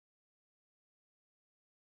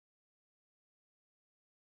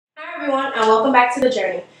Hi everyone, and welcome back to the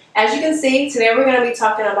journey. As you can see, today we're going to be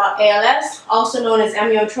talking about ALS, also known as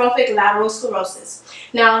Amyotrophic Lateral Sclerosis.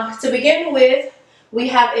 Now, to begin with,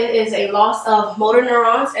 it is a loss of motor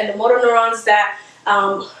neurons, and the motor neurons that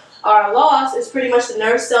are lost is pretty much the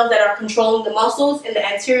nerve cells that are controlling the muscles in the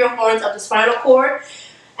anterior horns of the spinal cord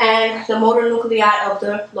and the motor nuclei of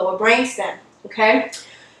the lower brainstem. Okay.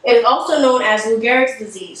 It is also known as Lou Gehrig's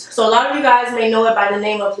disease. So a lot of you guys may know it by the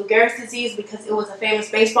name of Lou Gehrig's disease because it was a famous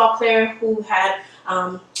baseball player who had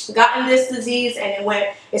gotten this disease, and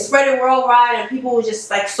it spread worldwide, and people were just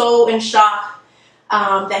like so in shock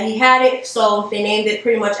that he had it. So they named it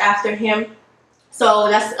pretty much after him. So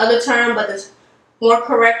that's the other term, but the more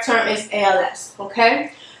correct term is ALS.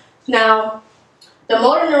 Okay. Now, the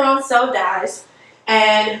motor neuron cell dies,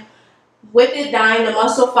 and with it dying, the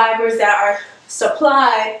muscle fibers that are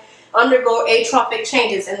supplied undergo atrophic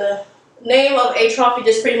changes, and the name of atrophy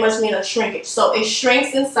just pretty much means a shrinkage. So it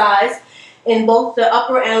shrinks in size in both the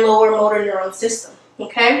upper and lower motor neuron system.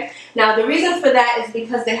 Okay. Now the reason for that is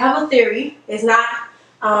because they have a theory. It's not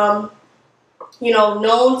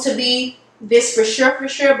known to be this for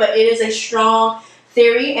sure, but it is a strong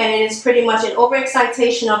theory, and it is pretty much an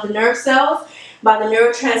overexcitation of the nerve cells by the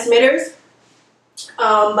neurotransmitters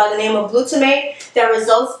by the name of glutamate that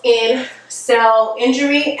results in cell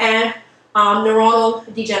injury and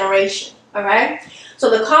neuronal degeneration. Alright? So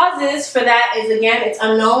the causes for that is, again, it's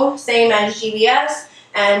unknown, same as GBS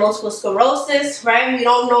and multiple sclerosis, right? We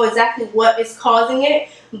don't know exactly what is causing it,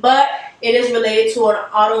 but it is related to an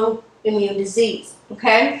autoimmune disease.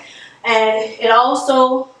 Okay? And it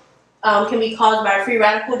also can be caused by free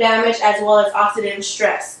radical damage as well as oxidative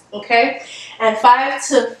stress. Okay? And 5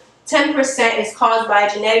 to 10% is caused by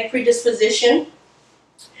a genetic predisposition,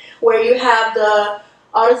 where you have the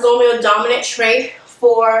autosomal dominant trait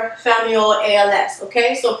for familial ALS.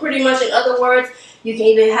 Okay, so pretty much, in other words, you can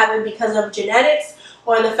either have it because of genetics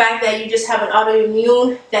or the fact that you just have an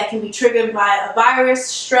autoimmune that can be triggered by a virus,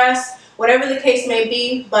 stress, whatever the case may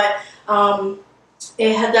be, but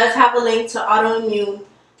it does have a link to autoimmune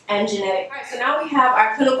and genetic. Alright, so now we have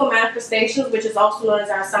our clinical manifestations, which is also known as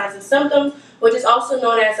our signs and symptoms, which is also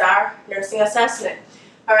known as our nursing assessment.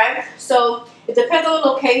 Alright, so it depends on the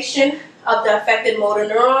location of the affected motor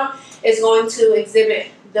neuron is going to exhibit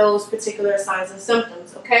those particular signs and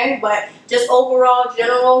symptoms. Okay, but just overall,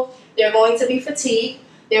 general, they're going to be fatigue.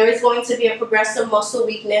 There is going to be a progressive muscle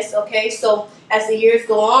weakness. Okay, so as the years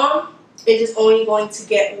go on, it is only going to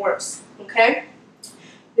get worse. Okay.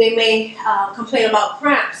 They may complain about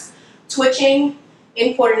cramps, twitching,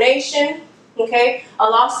 incoordination, okay? A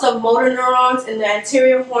loss of motor neurons in the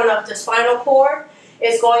anterior horn of the spinal cord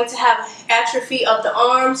is going to have atrophy of the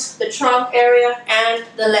arms, the trunk area, and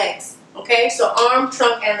the legs, okay? So arm,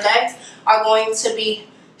 trunk, and legs are going to be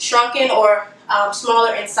shrunken or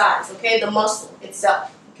smaller in size, okay? The muscle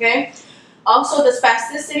itself, okay? Also, the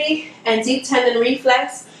spasticity and deep tendon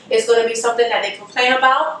reflex is going to be something that they complain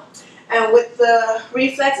about. And with the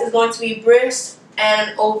reflex, is going to be brisk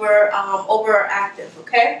and overactive.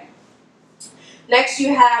 Okay. Next,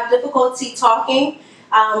 you have difficulty talking.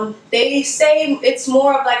 They say it's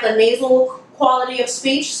more of like a nasal quality of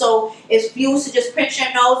speech. So if you was to just pinch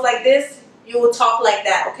your nose like this, you will talk like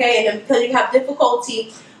that. Okay. And then because you have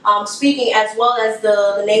difficulty speaking as well as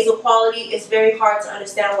the nasal quality, it's very hard to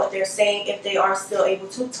understand what they're saying if they are still able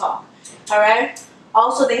to talk. All right.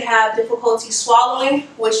 Also, they have difficulty swallowing,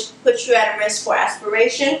 which puts you at a risk for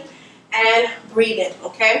aspiration and breathing,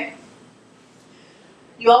 okay?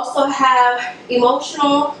 You also have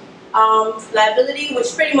emotional liability,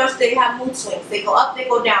 which pretty much they have mood swings. They go up, they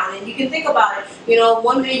go down, and you can think about it. You know,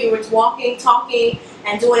 one minute you were walking, talking,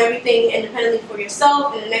 and doing everything independently for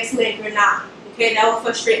yourself, and the next minute you're not. Okay, that will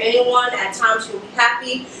frustrate anyone. At times you'll be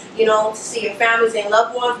happy, you know, to see your families and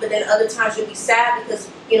loved ones, but then other times you'll be sad because,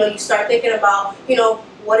 you know, you start thinking about, you know,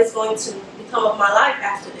 what is going to become of my life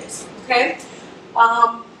after this. Okay.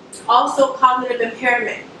 Also cognitive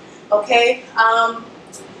impairment. Okay.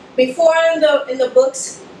 Before in the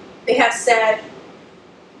books, they have said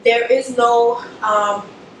there is no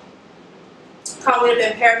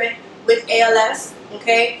cognitive impairment with ALS.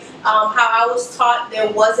 Okay. How I was taught, there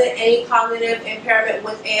wasn't any cognitive impairment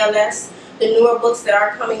with ALS. The newer books that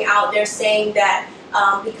are coming out, they're saying that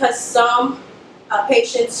because some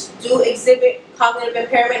patients do exhibit cognitive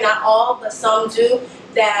impairment, not all, but some do,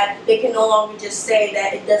 that they can no longer just say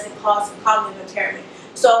that it doesn't cause cognitive impairment.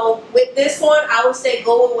 So with this one, I would say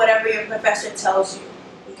go with whatever your professor tells you.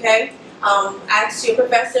 Okay? Ask your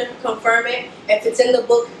professor, confirm it. If it's in the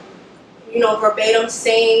book, you know, verbatim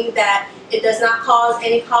saying that it does not cause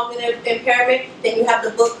any cognitive impairment, then you have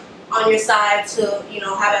the book on your side to, you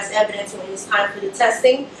know, have as evidence when it's time for the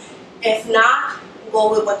testing. If not,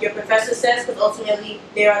 go with what your professor says, because ultimately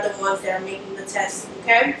they are the ones that are making the test,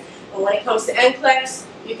 okay? And when it comes to NCLEX,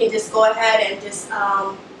 you can just go ahead and just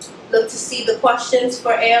look to see the questions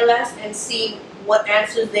for ALS and see what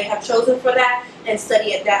answers they have chosen for that and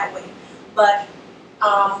study it that way. But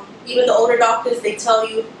even the older doctors, they tell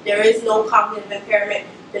you there is no cognitive impairment.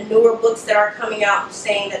 The newer books that are coming out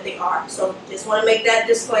saying that they are. So just want to make that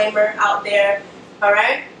disclaimer out there, all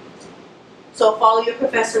right? So follow your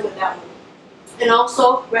professor with that one. And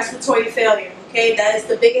also respiratory failure, okay? That is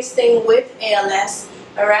the biggest thing with ALS,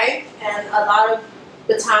 all right? And a lot of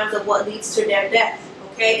the times of what leads to their death,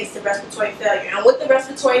 okay, is the respiratory failure. And with the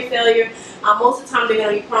respiratory failure, most of the time they're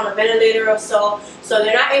going to be put on a ventilator or so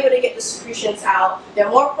they're not able to get the secretions out. They're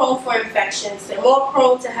more prone for infections. They're more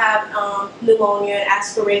prone to have pneumonia and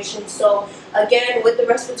aspiration. So again, with the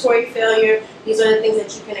respiratory failure, these are the things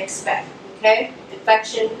that you can expect, okay?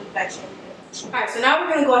 Infection. Alright, so now we're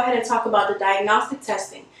going to go ahead and talk about the diagnostic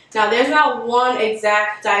testing. Now, there's not one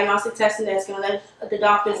exact diagnostic testing that's going to let the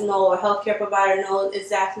doctors know or healthcare provider know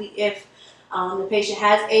exactly if the patient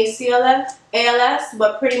has ALS,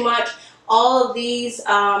 but pretty much all of these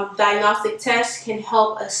diagnostic tests can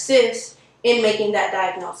help assist in making that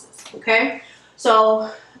diagnosis, okay?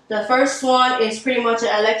 So the first one is pretty much an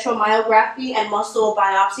electromyography and muscle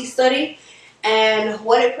biopsy study. And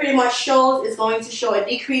what it pretty much shows is going to show a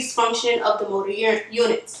decreased function of the motor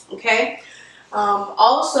units, okay?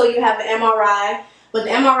 Also, you have an MRI, but the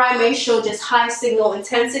MRI may show just high signal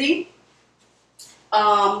intensity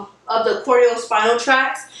of the corticospinal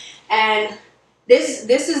tracts. And this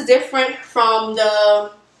is different from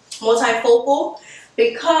the multifocal,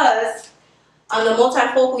 because on the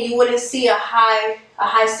multifocal you wouldn't see a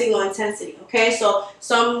high signal intensity, okay? So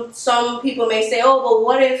some people may say, oh, but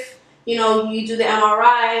what if you do the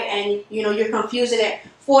MRI and you're confusing it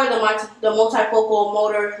for the multifocal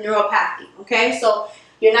motor neuropathy, okay? So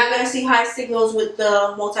you're not going to see high signals with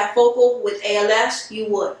the multifocal. With ALS, you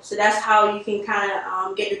would. So that's how you can kind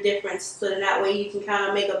of get the difference. So then that way you can kind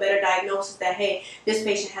of make a better diagnosis that, hey, this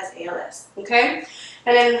patient has ALS, okay?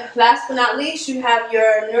 And then last but not least, you have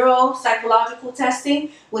your neuropsychological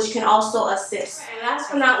testing, which can also assist. And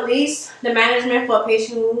last but not least, the management for a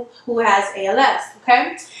patient who has ALS,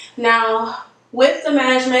 okay? Now, with the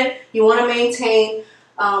management, you want to maintain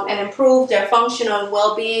and improve their function of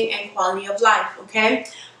well-being and quality of life, okay?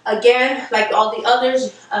 Again, like all the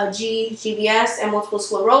others, GBS and multiple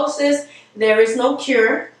sclerosis, there is no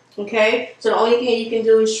cure, okay? So the only thing you can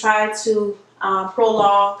do is try to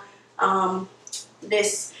prolong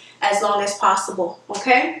this as long as possible,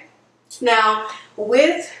 okay? Now,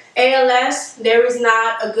 with ALS, there is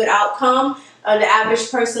not a good outcome. The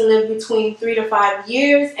average person lives between 3 to 5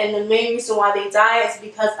 years, and the main reason why they die is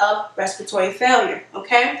because of respiratory failure,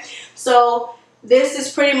 okay? So this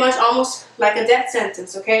is pretty much almost like a death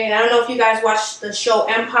sentence, okay? And I don't know if you guys watched the show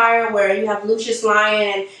Empire, where you have Lucius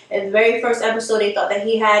Lyon, and in the very first episode they thought that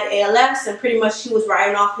he had ALS, and pretty much he was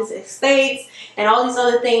writing off his estates and all these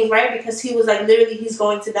other things, right? Because he was like, literally, he's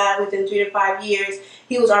going to die within 3 to 5 years.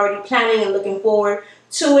 He was already planning and looking forward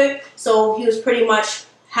to it, so he was pretty much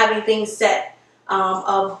having things set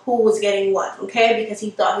of who was getting what, okay? Because he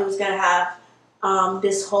thought he was going to have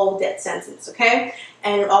this whole death sentence, okay?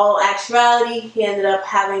 And in all actuality, he ended up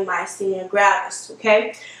having myasthenia gravis,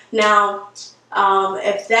 okay? Now,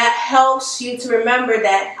 if that helps you to remember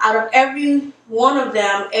that out of every one of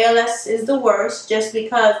them, ALS is the worst, just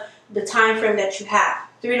because the time frame that you have,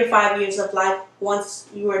 3 to 5 years of life once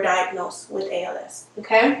you are diagnosed with ALS,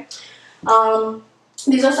 okay?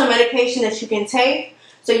 These are some medication that you can take.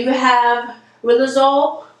 So you have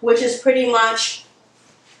riluzole, which is pretty much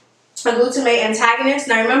a glutamate antagonist.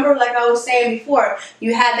 Now remember, like I was saying before,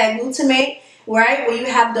 you had that glutamate, right, where you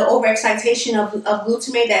have the overexcitation of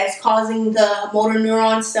glutamate that is causing the motor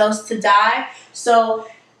neuron cells to die. So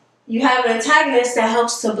you have an antagonist that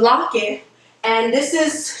helps to block it, and this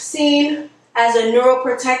is seen as a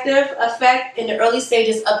neuroprotective effect in the early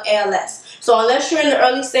stages of ALS. So unless you're in the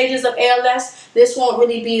early stages of ALS, this won't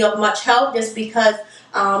really be of much help, just because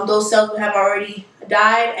those cells would have already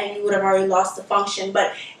died and you would have already lost the function.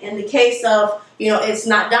 But in the case of, it's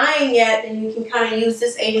not dying yet, then you can kind of use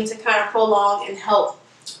this agent to kind of prolong and help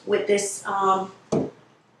with this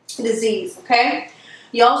disease, okay?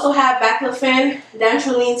 You also have baclofen,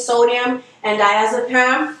 dantrolene sodium, and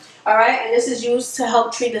diazepam. All right, and this is used to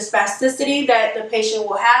help treat the spasticity that the patient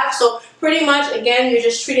will have. So pretty much, again, you're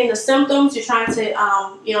just treating the symptoms. You're trying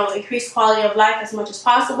to, increase quality of life as much as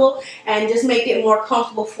possible and just make it more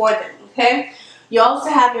comfortable for them, okay? You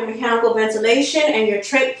also have your mechanical ventilation and your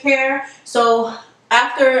trach care. So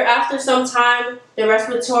after some time, the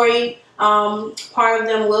respiratory Part of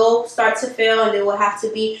them will start to fail, and they will have to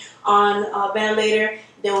be on a ventilator.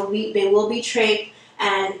 They will be trached,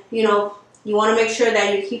 and you want to make sure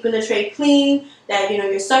that you're keeping the trach clean, that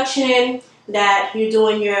you're suctioning, that you're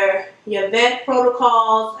doing your vent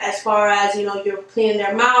protocols as far as you're cleaning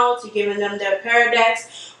their mouths, you're giving them their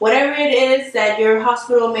Paradex, whatever it is that your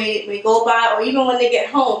hospital may go by, or even when they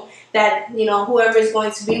get home, that whoever is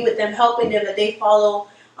going to be with them, helping them, that they follow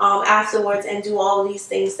afterwards and do all of these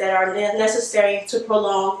things that are necessary to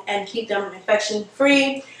prolong and keep them infection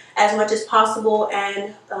free as much as possible,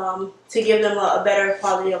 and to give them a better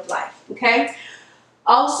quality of life. Okay.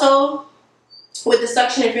 Also, with the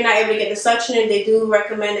suction, if you're not able to get the suctioning, they do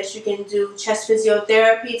recommend that you can do chest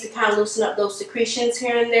physiotherapy to kind of loosen up those secretions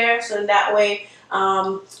here and there, so that way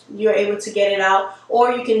you're able to get it out.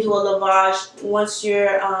 Or you can do a lavage once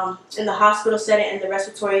you're in the hospital setting, and the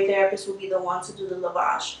respiratory therapist will be the one to do the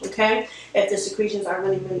lavage, okay, if the secretions are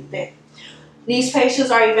really, really thick. These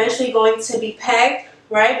patients are eventually going to be pegged,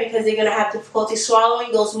 right, because they're going to have difficulty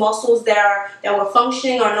swallowing. Those muscles that were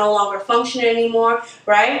functioning are no longer functioning anymore,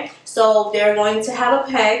 right? So they're going to have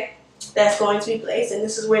a peg that's going to be placed, and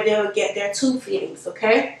this is where they'll get their tube feedings,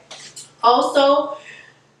 okay? Also,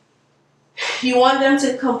 you want them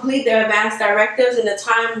to complete their advanced directives in the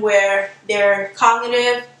time where they're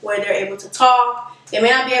cognitive, where they're able to talk. They may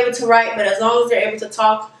not be able to write, but as long as they're able to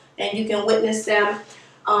talk and you can witness them,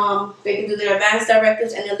 they can do their advanced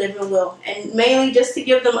directives and their living will, and mainly just to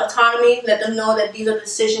give them autonomy, let them know that these are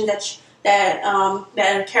decisions that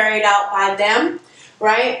are carried out by them,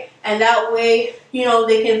 right? And that way,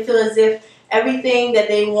 they can feel as if everything that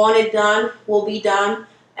they wanted done will be done,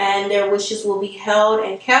 and their wishes will be held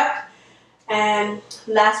and kept. And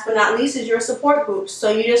last but not least is your support groups.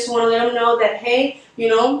 So you just want to let them know that, hey,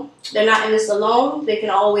 they're not in this alone. They can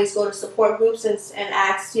always go to support groups and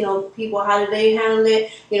ask, people, how do they handle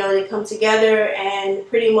it? They come together and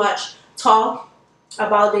pretty much talk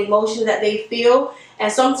about the emotions that they feel.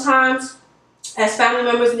 And sometimes, as family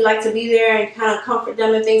members, we like to be there and kind of comfort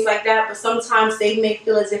them and things like that. But sometimes they may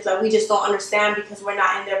feel as if we just don't understand because we're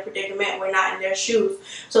not in their predicament, we're not in their shoes.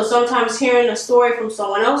 So sometimes hearing a story from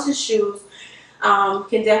someone else's shoes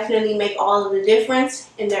can definitely make all of the difference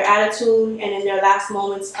in their attitude and in their last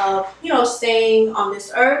moments of, staying on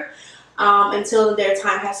this earth until their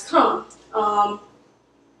time has come.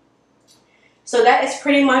 So that is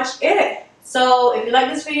pretty much it. So if you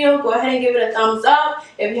like this video, go ahead and give it a thumbs up.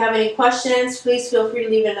 If you have any questions, please feel free to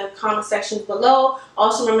leave it in the comment sections below.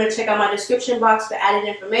 Also, remember to check out my description box for added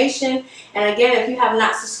information. And again, if you have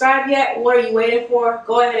not subscribed yet, what are you waiting for?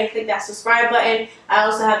 Go ahead and click that subscribe button. I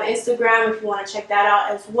also have Instagram if you want to check that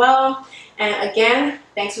out as well. And again,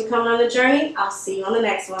 thanks for coming on the journey. I'll see you on the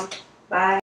next one. Bye.